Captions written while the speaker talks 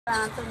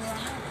హల్లెలూయా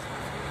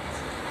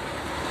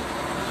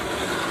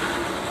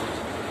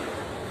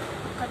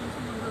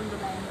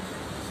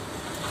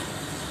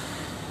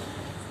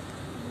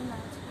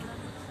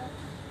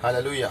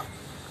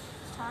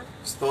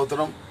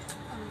స్తోత్రం.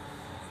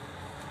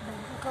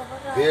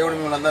 దేవుడు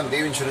మిమ్మల్ని అందరిని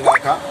దీవించును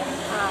గాక.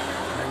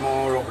 మేము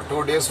ఒక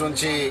 2 days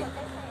నుంచి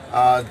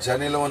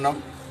జర్నీలో ఉన్నాం.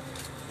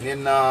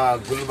 నిన్న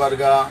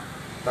గుల్బర్గా,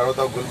 తర్వాత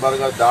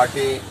గుల్బర్గా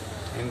దాటి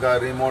ఇంకా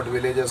రిమోట్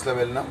విలేజెస్లో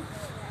వెళ్ళినాం.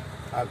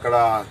 అక్కడ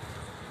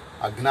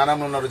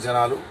అజ్ఞానంలో ఉన్నారు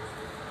జనాలు.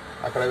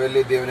 అక్కడ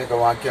వెళ్ళి దేవుని యొక్క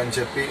వాక్యాన్ని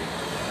చెప్పి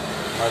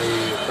మరి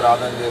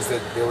ప్రార్థన చేస్తే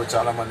దేవుడు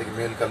చాలామందికి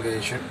మేలు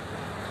కలిగేసాడు.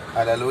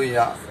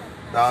 హల్లెలూయా.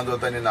 దాని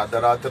తర్వాత నిన్న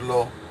అర్ధరాత్రిలో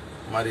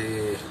మరి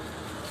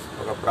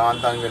ఒక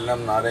ప్రాంతానికి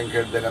వెళ్ళినాం,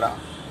 నారాయణఖేడ్ దగ్గర.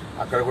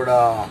 అక్కడ కూడా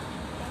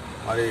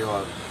మరి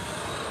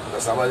ఒక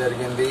సభ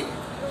జరిగింది.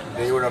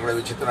 దేవుడు అక్కడ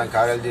విచిత్రమైన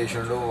కార్యాలు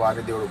చేసిండు.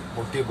 వారిని దేవుడు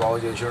ముట్టి బాగు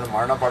చేసిండు.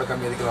 మరణ పడక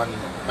మీదకి వారిని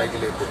పైకి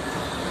లేపు.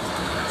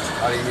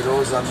 మరి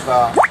ఈరోజంతా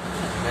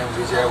మేము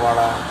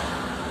విజయవాడ,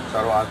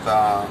 తర్వాత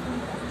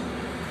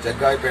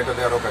జగ్గాయిపేట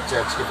దగ్గర ఒక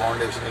చర్చ్కి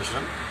ఫౌండేషన్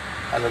వేసినాం.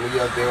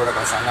 హల్లెలూయా. దేవుడు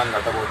అక్కడ సంఘాన్ని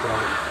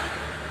కట్టబోతున్నాడు.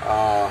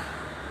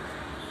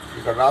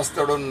 ఇక్కడ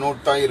రాస్తాడు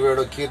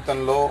 127వ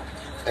కీర్తనలో,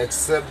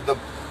 except the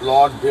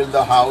lord build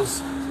the house,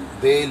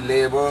 they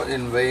labour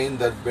in vein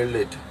that build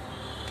it.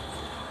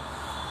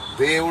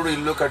 దేవుడు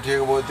ఇల్లు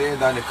కట్టకపోతే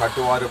దాన్ని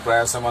కట్టువారి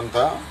ప్రయాసం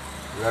అంతా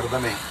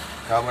వ్యర్థమే.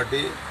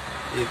 కాబట్టి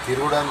ఈ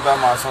తిరుగుడంతా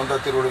మా సొంత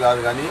తిరుగుడు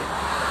కాదు, కానీ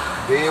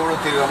దేవుడు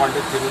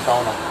తిరగమంటే తిరుగుతా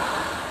ఉన్నాం.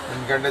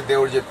 ఎందుకంటే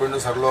దేవుడు చెప్పిండు,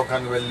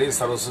 సర్వలోకానికి వెళ్ళి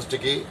సర్వ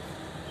సృష్టికి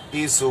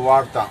ఈ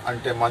సువార్త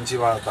అంటే మంచి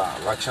వార్త,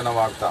 రక్షణ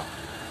వార్త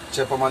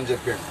చెప్పమని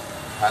చెప్పిండు.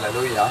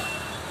 హల్లెలూయా.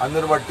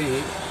 అందుని బట్టి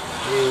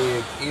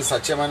ఈ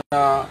సత్యమైన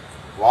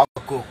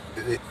వాక్కు,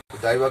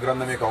 దైవ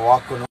గ్రంథం యొక్క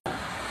వాక్కును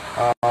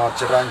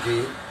చెప్పడానికి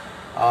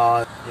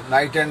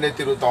నైట్ అండ్ డే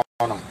తిరుగుతా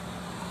ఉన్నాం.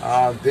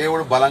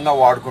 దేవుడు బలంగా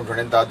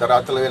వాడుకుంటాడు. ఎంత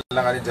అర్ధరాత్రులు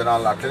వెళ్ళినా కానీ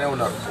జనాలు అట్లనే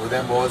ఉన్నారు.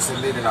 ఉదయం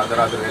పోవాల్సింది, నేను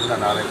అర్ధరాత్రి వెళ్ళిన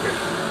నాలుగు,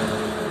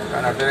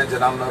 కానీ అట్లనే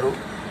జనాలు ఉన్నారు.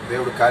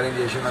 దేవుడు కార్యం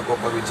చేసిన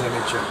గొప్ప విజయం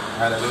ఇచ్చాడు.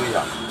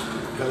 హల్లెలూయా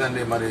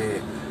కదండి. మరి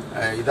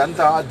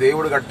ఇదంతా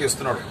దేవుడు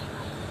కట్టిస్తున్నాడు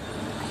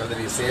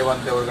కదండి. ఈ సేవ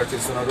అంతా ఎవరు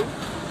కట్టిస్తున్నారు?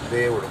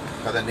 దేవుడు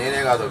కదా.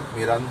 నేనే కాదు,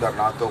 మీరందరు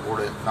నాతో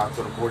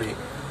కూడి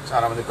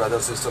చాలామంది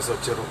బ్రదర్స్ సిస్టర్స్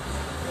వచ్చారు.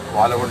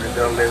 వాళ్ళు కూడా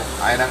నిద్ర లేవు,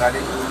 అయినా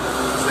కానీ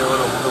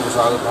సేవలో ముందుకు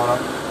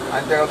సాగుతున్నాం.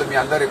 అంతేకాదు మీ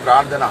అందరి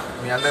ప్రార్థన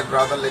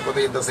లేకపోతే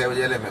ఇంత సేవ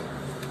చేయలేము మేము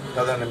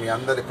కదండి. మీ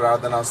అందరి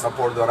ప్రార్థన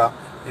సపోర్ట్ ద్వారా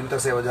ఇంత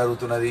సేవ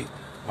జరుగుతున్నది.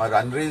 మరి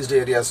అన్రీచ్డ్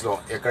ఏరియాస్లో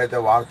ఎక్కడైతే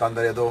వార్త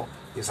అందరేదో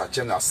ఈ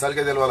సత్యం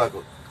అస్సలకే తెలియదు,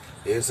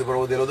 యేసు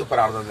ప్రభువు తెలియదు,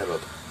 ప్రార్థన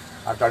తెలియదు,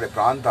 అట్లాంటి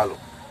ప్రాంతాలు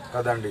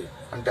కదండి.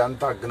 అంటే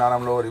అంత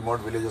అజ్ఞానంలో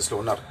రిమోట్ విలేజెస్లో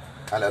ఉన్నారు.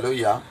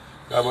 హల్లెలూయా.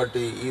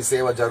 కాబట్టి ఈ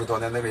సేవ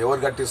జరుగుతుంది. ఎందుకంటే ఎవరు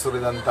కట్టిస్తున్నారు?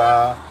 ఇదంతా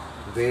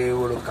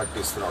దేవుడు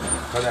కట్టిస్తున్నాడు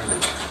కదండి.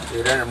 ఈ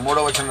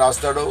 3వ వచనం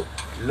రాస్తాడు,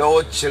 లో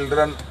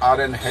children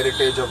are N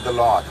heritage of the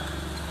lord.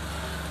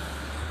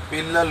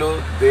 పిల్లలు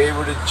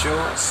దేవుడిచ్చు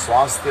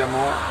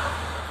స్వాస్థ్యము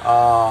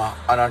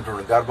అని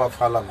అంటున్నాడు.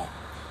 గర్భఫలము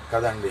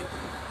కదండి.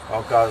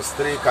 ఒక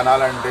స్త్రీ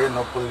కనాలంటే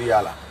నొప్పులు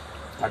తీయాల,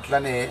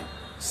 అట్లనే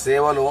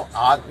సేవలో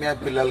ఆత్మీయ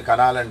పిల్లలు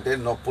కనాలంటే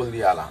నొప్పులు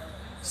తీయాల.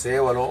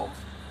 సేవలో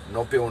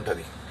నొప్పి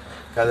ఉంటుంది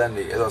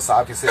కదండి. ఏదో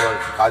సాఫీ సేవ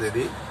కాదు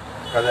ఇది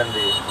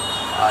కదండి.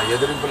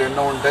 ఎదిరింపులు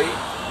ఎన్నో ఉంటాయి,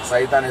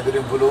 సైతాన్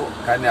ఎదిరింపులు,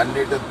 కానీ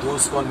అన్నిటి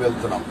దూసుకొని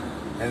వెళ్తున్నాం.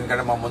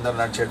 ఎందుకంటే మా ముందర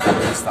నడిచే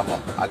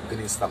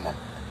అగ్ని స్తంభం,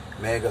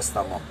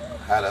 మేఘస్తంభం.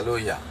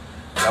 హల్లెలూయా.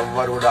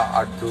 ఎవ్వరు కూడా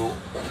అడ్డు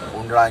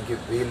ఉండడానికి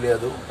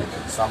వీల్లేదు.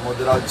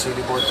 సముద్రాలు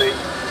చీలిపోతాయి,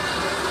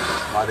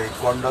 మరి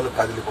కొండలు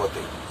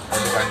కదిలిపోతాయి.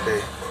 ఎందుకంటే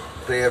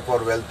ప్రేయర్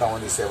ఫోర్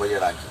వెళ్తామని సేవ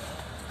చేయడానికి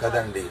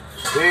కదండి.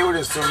 దేవుడు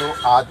ఇస్తుండు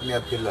ఆత్మీయ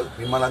పిల్లలు.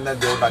 మిమ్మల్ని అందరినీ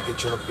దేవుడు నాకు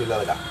ఇచ్చిన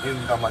పిల్లలుగా.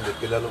 ఇంతమంది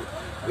పిల్లలు,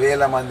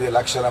 వేల మంది,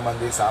 లక్షల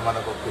మంది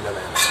సామాన్యకు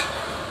పిల్లలైన.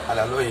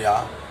 హల్లెలూయా.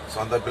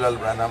 సొంత పిల్లలు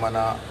బ్రహ్మణ,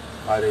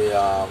 మరి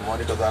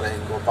మోనిక ద్వారా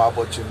ఇంకో పాప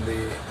వచ్చింది,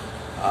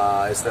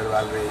 ఎస్తర్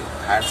వాళ్ళ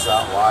హ్యాండ్సా,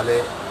 వాళ్ళే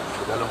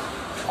పిల్లలు.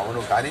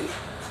 అవును, కానీ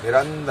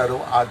మీరందరూ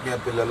ఆత్మీయ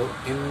పిల్లలు.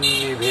 ఇన్ని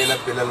వేల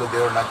పిల్లలు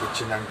దేవుడు నాకు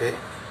ఇచ్చిందంటే,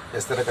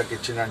 ఎస్తరకకి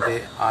ఇచ్చిందంటే,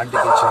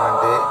 ఆంటీకి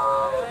ఇచ్చిందంటే,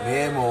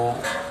 మేము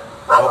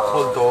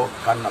గొప్పలతో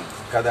కన్నం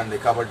కదండి.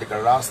 కాబట్టి ఇక్కడ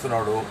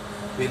రాస్తున్నాడు,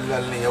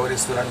 పిల్లల్ని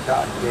ఎవరిస్తున్నారంట?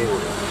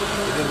 దేవుడు.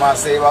 ఇది మా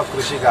సేవా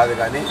కృషి కాదు,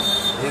 కానీ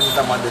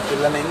ఇంతమంది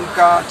పిల్లల్ని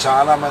ఇంకా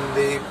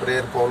చాలామంది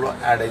ప్రేయర్ పోలో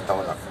యాడ్ అవుతా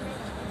ఉన్నారు.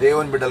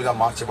 దేవుని బిడ్డలుగా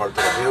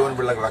మార్చబడుతున్నారు, దేవుని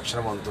బిడ్డలకు రక్షణ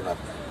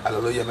పొందుతున్నారు.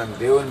 హల్లెలూయా. మేము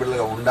దేవుని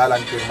బిడ్డలుగా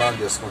ఉండాలని తీర్మానం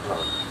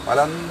చేసుకుంటున్నారు.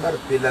 వాళ్ళందరూ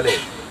పిల్లలే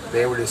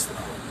దేవుడు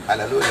ఇస్తున్నాడు.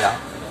 హల్లెలూయా.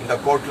 ఇంకా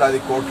కోట్లాది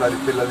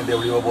పిల్లల్ని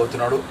దేవుడు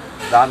ఇవ్వబోతున్నాడు.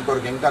 దాని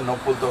కొరకు ఇంకా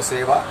నొప్పులతో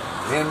సేవ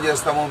మేము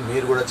చేస్తాము,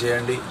 మీరు కూడా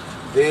చేయండి.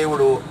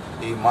 దేవుడు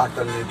ఈ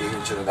మాటల్ని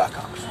దీవించును గాక.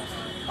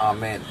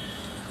 ఆమేన్.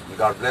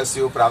 God bless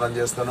you. ప్రార్థన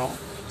చేస్తాను.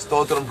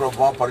 స్తోత్రం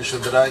ప్రభువా,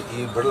 పరిశుద్ధుడా,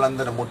 ఈ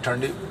బిడ్డలందరినీ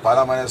ముట్టండి.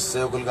 బలమైన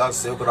సేవకులుగా,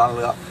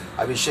 సేవకురాలుగా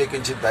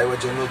అభిషేకించి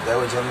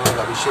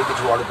దైవజనులుగా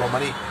అభిషేకించి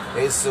వాడుకోమని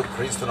యేసు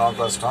క్రీస్తు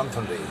నామములో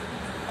స్తుతించుచున్నాము.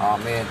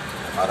 ఆమేన్.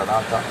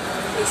 మరణాత.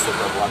 యేసు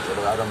ప్రభువా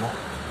త్వరగారము.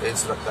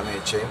 యేసు రక్తమే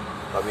జయం,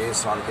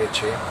 యేసు నామముకే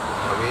జయం,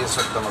 యేసు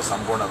రక్తము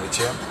సంపూర్ణ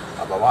విజయం,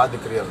 అపవాది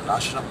క్రియల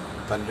నాశనం.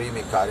 తండ్రి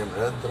మీ కార్యం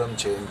నిరంతరం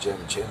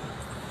చేయం.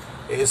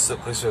 యేసు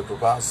క్రీస్తు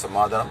కృప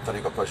సమాధానం తన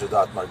యొక్క పరిశుద్ధ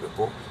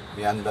ఆత్మకు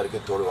మీ అందరికీ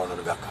తోడుగా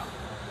ఉండును గాక.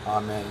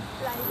 ఆమేన్.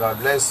 God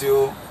bless you.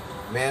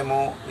 మేము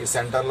ఈ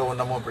సెంటర్లో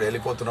ఉన్నాము, ఇప్పుడు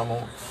వెళ్ళిపోతున్నాము.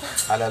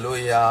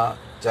 హల్లెలూయా.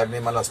 జర్నీ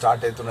మళ్ళీ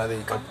స్టార్ట్ అవుతున్నది.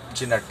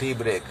 చిన్న tea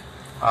break.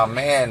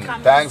 Amen.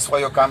 Thanks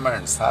for your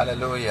comments.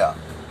 Hallelujah.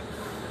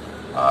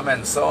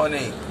 Amen.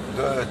 Sony,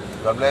 good.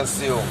 God bless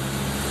you.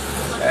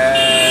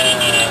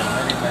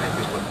 And many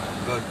people.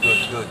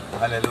 Good.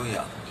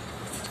 Hallelujah.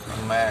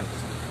 Amen.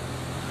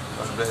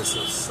 God bless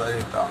you.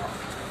 Sarita,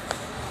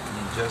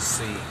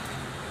 Jesse,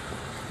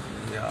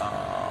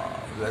 yeah,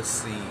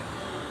 Blessy,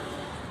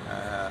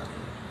 and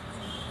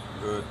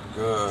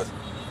good.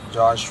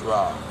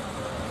 Joshua,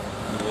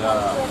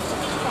 yeah.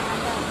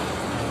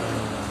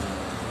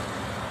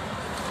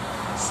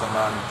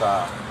 Samantha,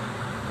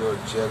 good.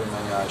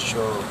 Jeremiah,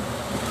 Ashok,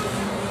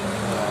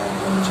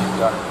 and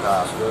Chikanda,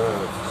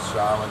 good.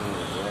 Shravani,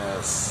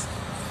 yes.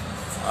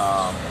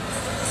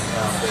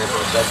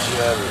 Pedro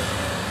Dajjal,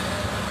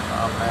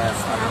 amen.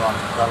 Anu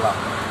Akkala,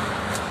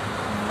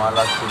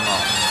 Malatima,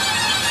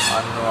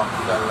 Anu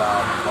Akkala,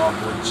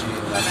 Babuji,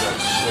 Nagar,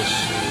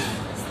 Shashi,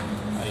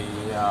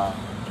 yeah.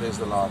 Praise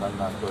the Lord.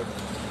 Anna, good.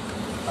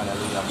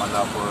 Hallelujah.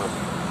 Mallapur,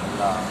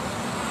 yeah.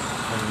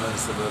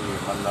 Invincible,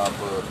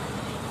 Mallapur,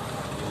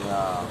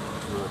 yeah,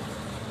 good.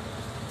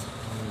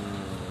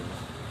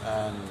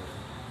 And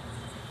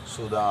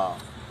Sudha,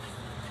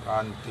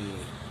 Kanti,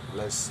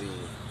 Blessy,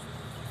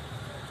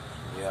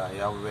 yeah,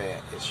 Yahweh,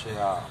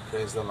 Ishaya,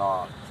 praise the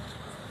Lord.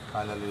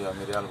 Hallelujah.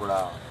 Mirial Guda,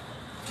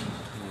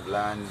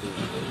 Blandy,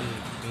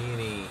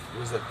 Peeny,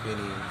 who's that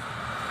Peeny?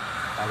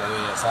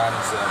 Hallelujah.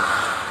 Samson,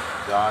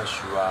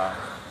 Joshua,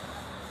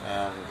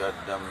 and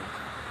Gaddam,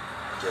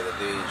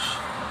 Jagadish,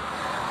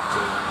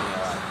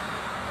 Jeremiah,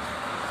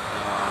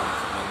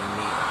 and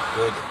me,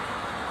 good.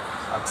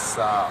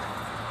 Aksa,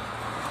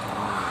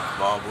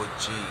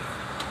 Babuji,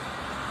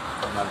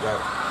 Nagar,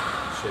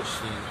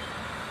 Shashi,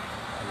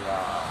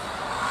 yeah,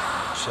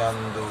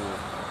 Chandu,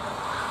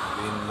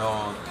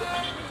 Vinod,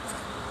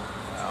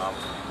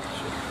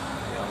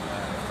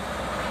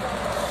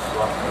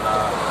 Swapna,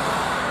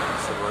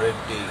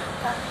 Severity,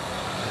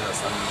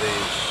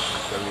 Sandesh,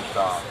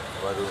 Kavita,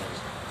 Varun,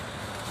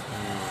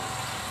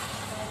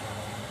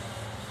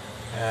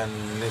 and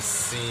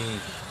Nissi,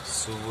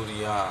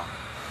 Surya,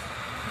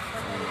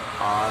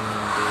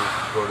 Andu,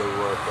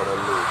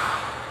 Kodalu,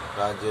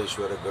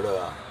 Rajeshwara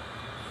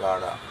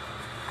Gada,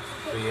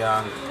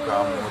 Priyanka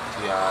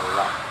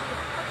Mutiala,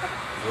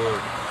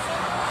 good.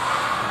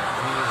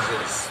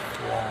 Jesus,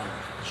 Wong,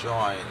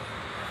 Join,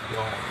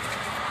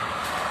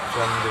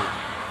 Chandu,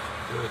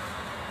 good.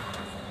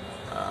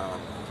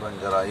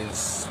 Banjara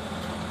Hills,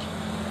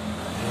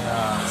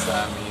 yeah,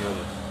 Samuel,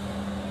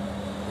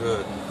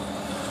 good.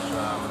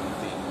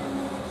 Shravanti,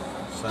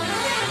 Sanju,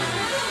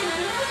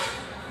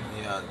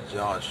 yeah,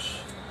 Josh,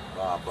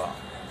 Baba.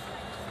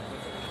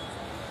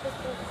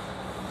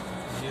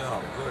 Yeah,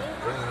 good.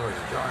 Bring it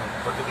over. Join.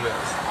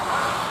 Particulars.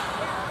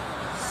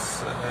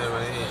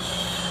 Savanish.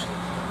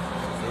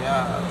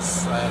 Yeah,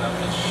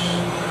 Sinamish.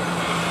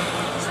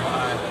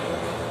 Smile.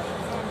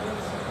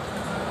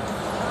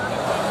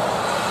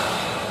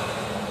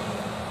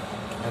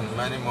 And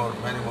many more.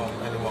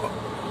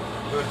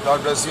 Good. God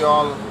bless you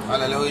all.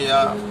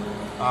 Hallelujah.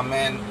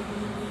 Amen.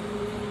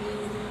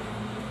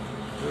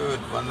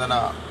 Good.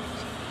 Vandana.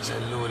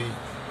 Nelluri.